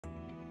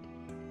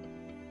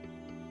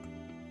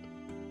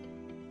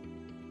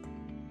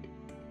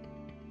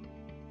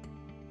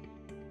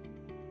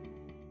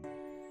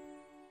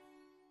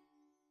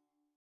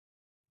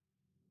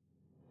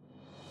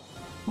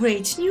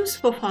Great news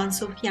for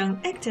fans of young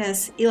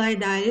actors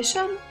İlayda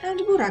Alişan and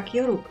Burak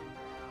Yörük.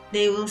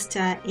 They will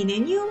star in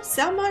a new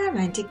summer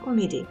romantic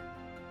comedy.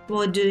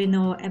 What do you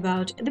know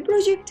about the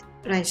project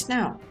right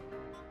now?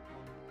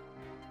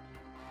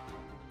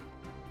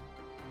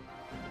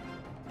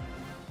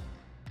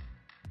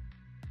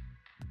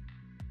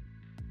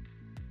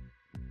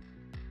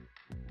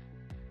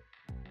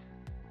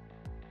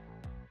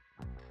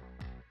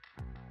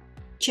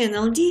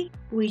 Channel D,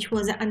 which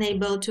was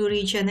unable to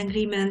reach an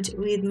agreement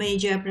with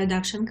major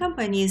production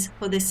companies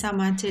for the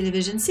summer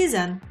television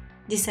season,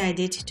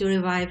 decided to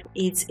revive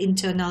its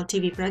internal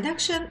TV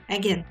production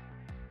again.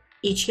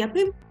 İç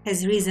Yapım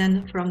has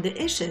risen from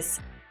the ashes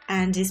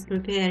and is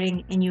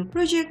preparing a new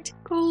project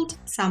called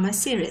Summer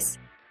Series,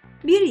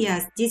 Bir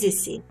Yaz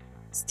Dizisi,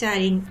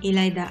 starring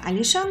İlayda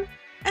Alişan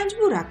and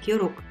Burak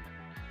Yörük.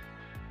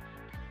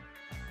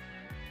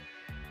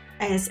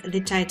 As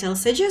the title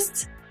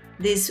suggests,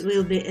 this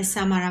will be a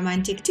summer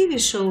romantic TV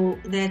show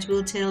that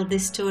will tell the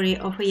story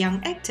of a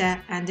young actor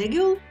and a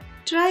girl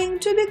trying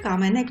to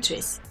become an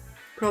actress.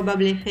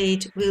 Probably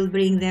fate will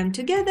bring them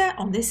together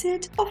on the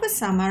set of a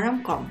summer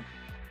rom-com.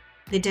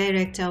 The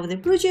director of the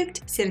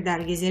project, Serdar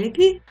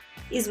Gezelikli,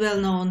 is well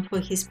known for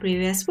his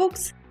previous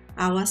works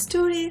Our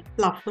Story,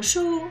 Love for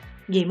Show,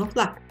 Game of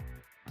Luck.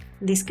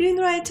 The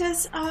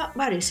screenwriters are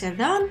Barış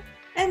Erdoğan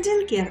and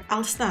İlker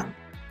Alslan.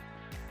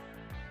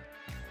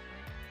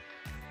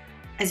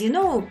 As you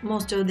know,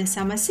 most of the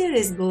summer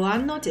series go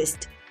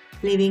unnoticed,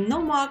 leaving no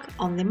mark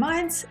on the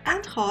minds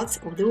and hearts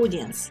of the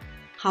audience.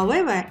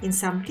 However, in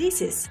some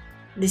cases,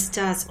 the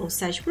stars of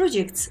such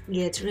projects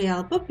get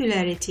real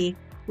popularity,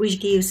 which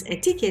gives a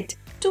ticket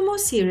to more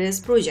serious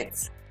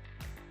projects.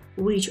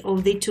 Which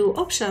of the two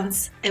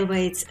options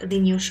awaits the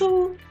new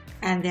show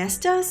and their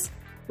stars?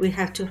 We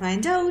have to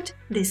find out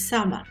this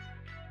summer.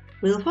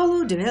 We'll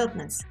follow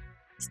developments.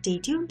 Stay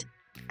tuned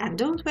and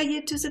don't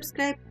forget to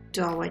subscribe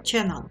to our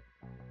channel.